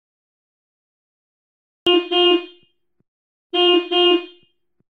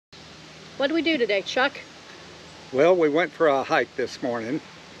What did we do today, Chuck? Well, we went for a hike this morning,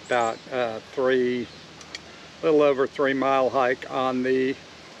 about little over 3 mile hike on the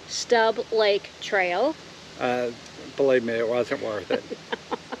Stub Lake Trail. Believe me, it wasn't worth it.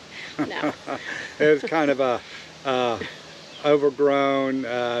 No. It was kind of a overgrown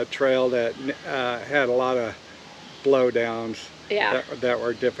trail that had a lot of blowdowns. Yeah. that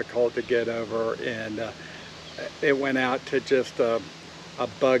were difficult to get over, and it went out to just a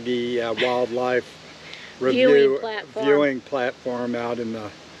buggy wildlife viewing platform out in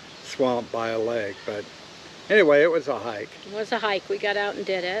the swamp by a lake. But anyway, it was a hike. It was a hike. We got out and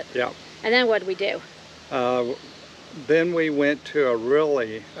did it. Yeah. And then what did we do? Then we went to a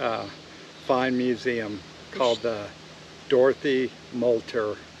really fine museum called the Dorothy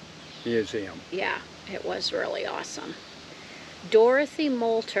Molter Museum. Yeah, it was really awesome. Dorothy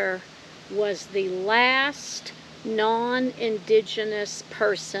Molter was the last non-indigenous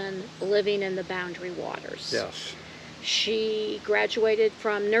person living in the Boundary Waters. Yes. She graduated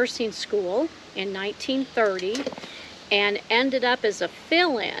from nursing school in 1930 and ended up as a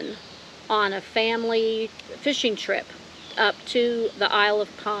fill-in on a family fishing trip up to the Isle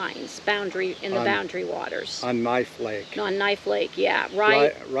of Pines, in the Boundary Waters. On Knife Lake. On Knife Lake, yeah.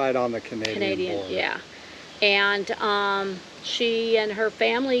 Right on the Canadian border. Yeah. And she and her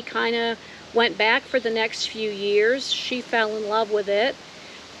family kind of went back for the next few years. She fell in love with it.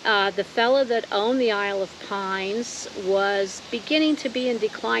 The fellow that owned the Isle of Pines was beginning to be in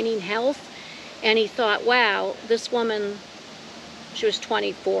declining health, and he thought, wow, this woman, she was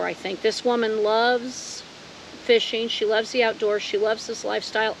 24, I think, this woman loves fishing, she loves the outdoors, she loves this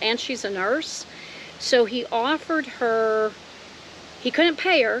lifestyle, and she's a nurse. So he offered her, he couldn't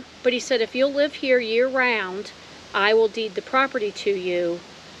pay her, but he said, if you'll live here year-round, I will deed the property to you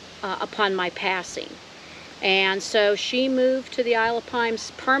upon my passing. And so she moved to the Isle of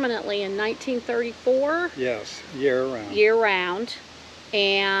Pines permanently in 1934. Yes, year-round. Year-round.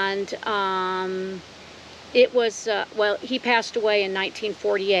 And it was, well, he passed away in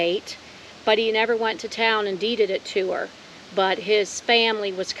 1948, but he never went to town and deeded it to her. But his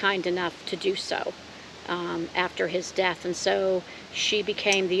family was kind enough to do so after his death, and so she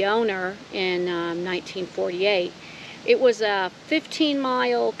became the owner in 1948. It was a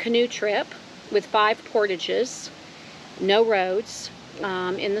 15-mile canoe trip with 5 portages, no roads,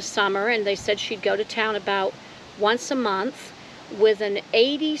 in the summer, and they said she'd go to town about once a month with an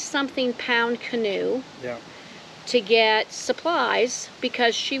 80-something pound canoe. Yeah. To get supplies,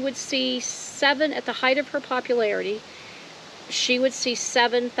 because she would see at the height of her popularity, she would see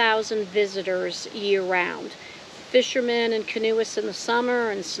 7,000 visitors year-round. Fishermen and canoeists in the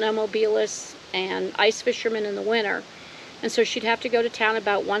summer, and snowmobilists and ice fishermen in the winter. And so she'd have to go to town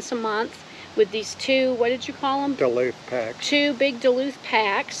about once a month with these 2, what did you call them? Duluth packs. 2 big Duluth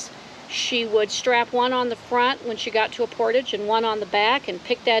packs. She would strap one on the front when she got to a portage and one on the back, and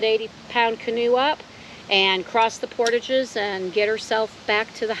pick that 80-pound canoe up and cross the portages and get herself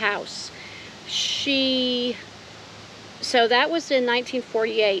back to the house. So that was in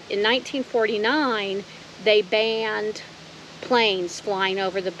 1948. In 1949, they banned planes flying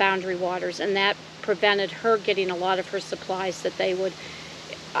over the Boundary Waters, and that prevented her getting a lot of her supplies that they would,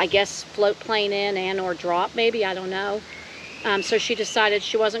 I guess, float plane in and or drop, maybe, I don't know. So she decided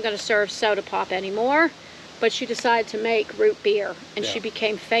she wasn't going to serve soda pop anymore, but she decided to make root beer, and she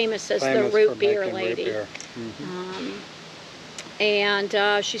became famous as the root beer lady. Root beer. Mm-hmm.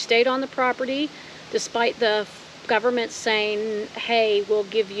 And she stayed on the property despite the government saying, hey, we'll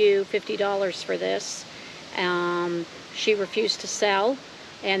give you $50 for this. She refused to sell,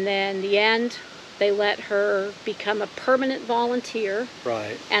 and then in the end they let her become a permanent volunteer.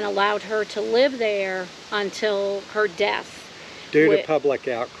 Right. And allowed her to live there until her death. Due to public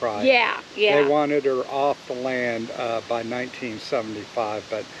outcry. Yeah, yeah. They wanted her off the land by 1975,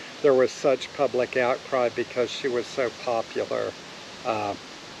 but there was such public outcry because she was so popular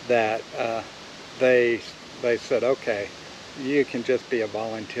that they said, okay, you can just be a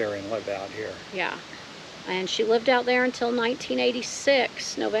volunteer and live out here. Yeah. And she lived out there until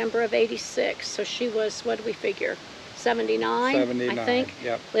 1986, November of 86. So she was, what do we figure, 79, 79, I think?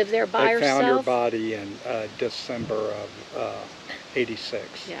 Yep. Lived there by herself. They found her body in December of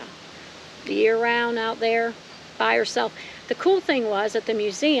 86. Yeah. Year-round out there by herself. The cool thing was at the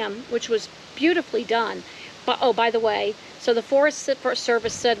museum, which was beautifully done, but oh, by the way, so the Forest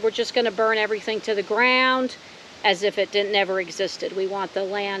Service said we're just going to burn everything to the ground as if it never existed. We want the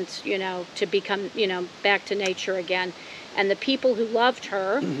land, you know, to become, you know, back to nature again. And the people who loved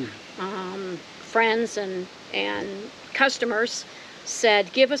her, friends and customers,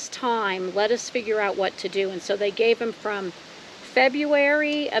 said, give us time, let us figure out what to do. And so they gave him from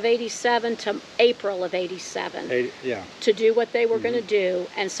February of 87 to April of 87 yeah. to do what they were going to do.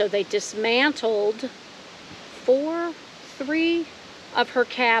 And so they dismantled three of her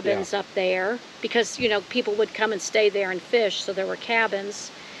cabins up there because, you know, people would come and stay there and fish, so there were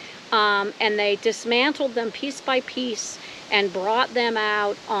cabins. And they dismantled them piece by piece and brought them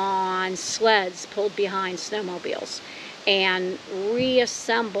out on sleds pulled behind snowmobiles and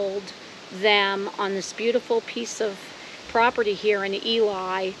reassembled them on this beautiful piece of property here in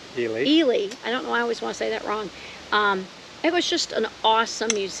Ely. I don't know, I always want to say that wrong. It was just an awesome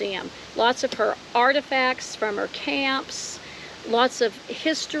museum. Lots of her artifacts from her camps, lots of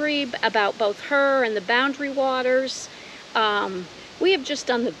history about both her and the Boundary Waters. We have just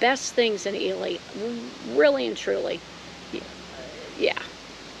done the best things in Ely, really and truly. Yeah.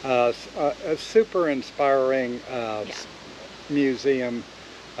 A super inspiring museum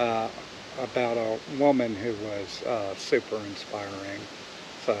about a woman who was super inspiring.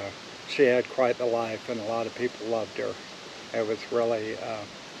 So she had quite the life, and a lot of people loved her. It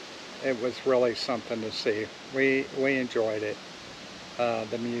was really something to see. We enjoyed it,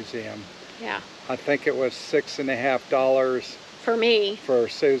 the museum. Yeah. I think it was $6.50 for me. For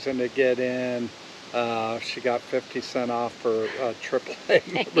Susan to get in. She got 50 cents off for a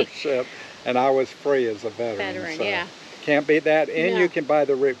AAA membership, and I was free as a veteran. So yeah. Can't beat that. And you can buy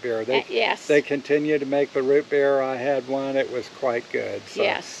the root beer. Yes. They continue to make the root beer. I had one. It was quite good. So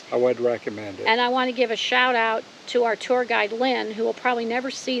yes. I would recommend it. And I want to give a shout out to our tour guide, Lynn, who will probably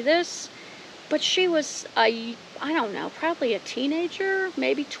never see this, but she was I don't know, probably a teenager,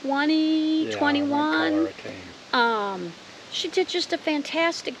 maybe 20, 21. She did just a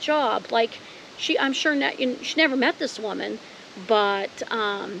fantastic job. Like, I'm sure she never met this woman, but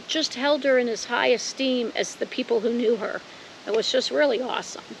just held her in as high esteem as the people who knew her. It was just really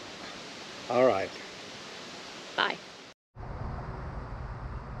awesome. All right. Bye.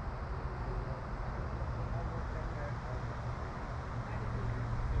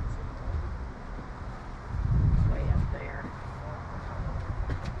 Way up there.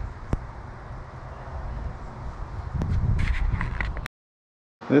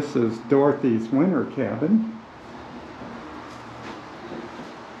 This is Dorothy's winter cabin.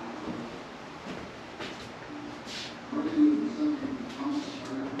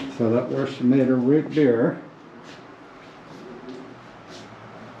 So that's where she made her root beer.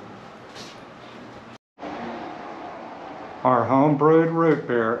 Our home-brewed root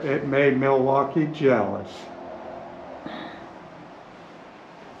beer, it made Milwaukee jealous.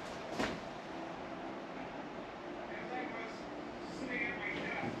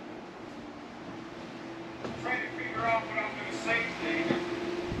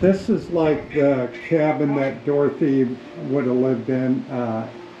 This is like the cabin that Dorothy would have lived in.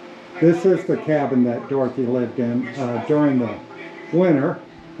 This is the cabin that Dorothy lived in during the winter,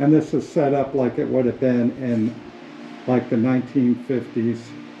 and this is set up like it would have been in like the 1950s.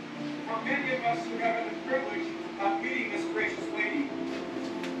 For many of us who have the privilege of meeting this gracious lady,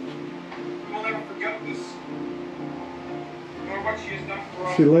 we will never forget this, nor what she has done for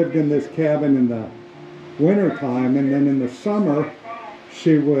us. She lived in this cabin in the winter time, and then in the summer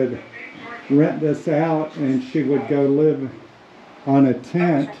she would rent this out and she would go live on a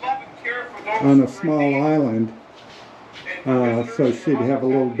tent on a small island, so she'd have a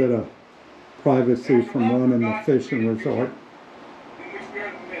little bit of privacy from running the fishing resort. In which we are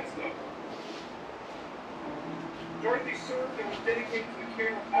in the midst of. Dorothy served and was dedicated to the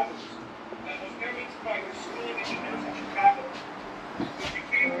care of others, and was evidenced by her schooling in the nurse in Chicago. When she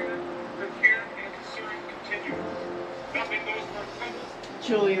came here, her care and concern continued, helping those who are homeless,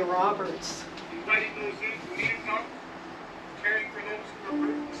 Julia Roberts. inviting those in who needed help, caring for those who were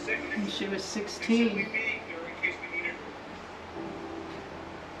hurt, sick, and She was simply 16. being there in case we needed her.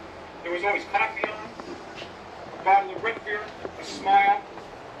 There was always coffee on, a bottle of root beer, a smile,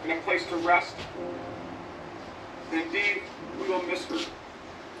 and a place to rest. And indeed, we will miss her.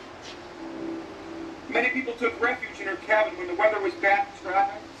 Many people took refuge in her cabin when the weather was bad and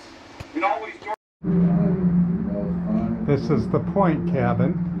traffic, and always This is the Point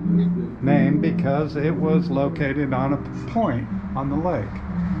cabin, named because it was located on a point on the lake.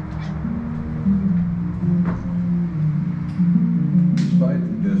 Despite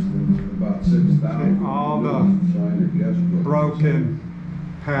the distance, about 6,000. All the broken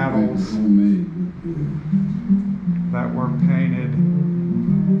paddles that were painted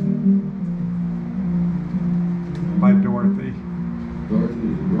by Dorothy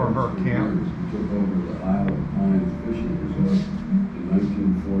for her camp. Took over the Isle of Pines Fishing Resort in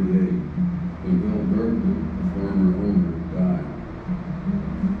 1948 when Bill Bergman, the former owner, died.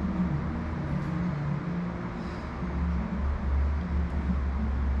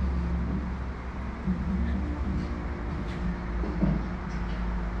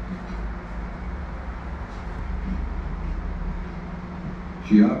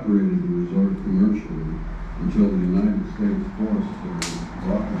 She operated the resort commercially until the United States Forest Service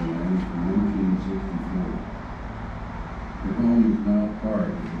bought the land in 1964. The home is now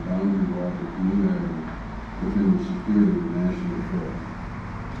part of the boundary water new area within the Superior National Forest.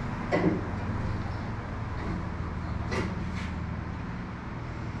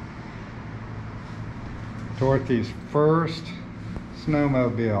 Dorothy's first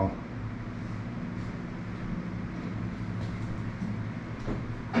snowmobile.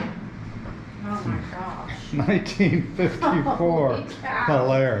 Oh my gosh. 1954. Holy cow.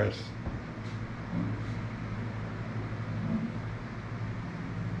 Hilarious.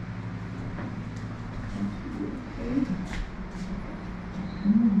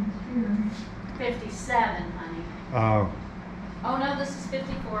 '57, honey. Oh, Oh no, this is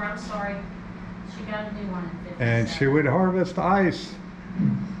 '54. I'm sorry. She got a new one in '57. and she would harvest ice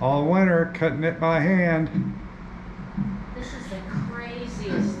all winter, cutting it by hand. This is the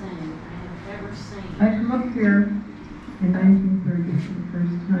craziest thing I have ever seen. I come up here in 1930 for the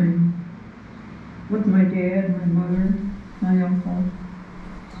first time with my dad, my mother, my uncle,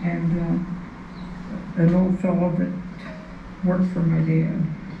 and an old fellow that worked for my dad.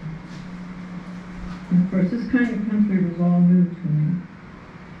 And of course, this kind of country was all new to me,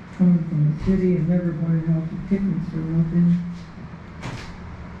 coming from the city and never going out to picnics or nothing.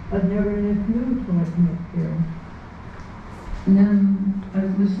 I'd never had a canoe till I came up here. And then I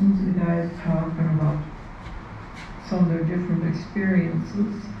was listening to the guys talking about some of their different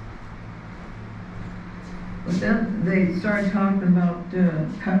experiences. But then they started talking about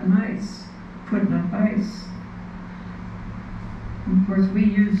cutting ice, putting up ice. And of course, we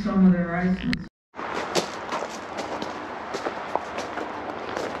used some of their ice.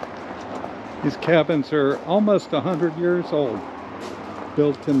 These cabins are almost 100 years old,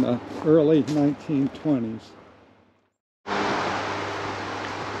 built in the early 1920s.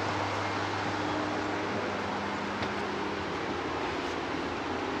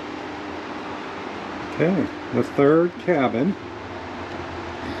 Okay, the third cabin.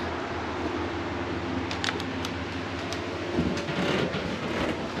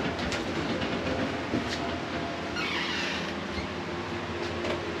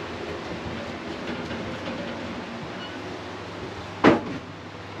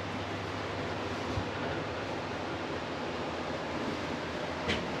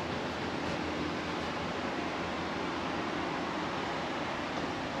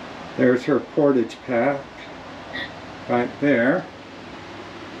 There's her portage pack right there.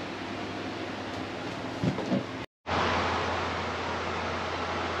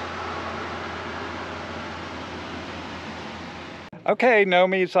 Okay,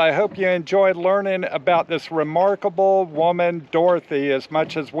 Nomies, I hope you enjoyed learning about this remarkable woman, Dorothy, as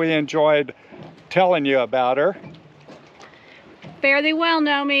much as we enjoyed telling you about her. Fare thee well,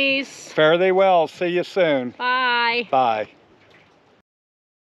 Nomies. Fare thee well. See you soon. Bye. Bye.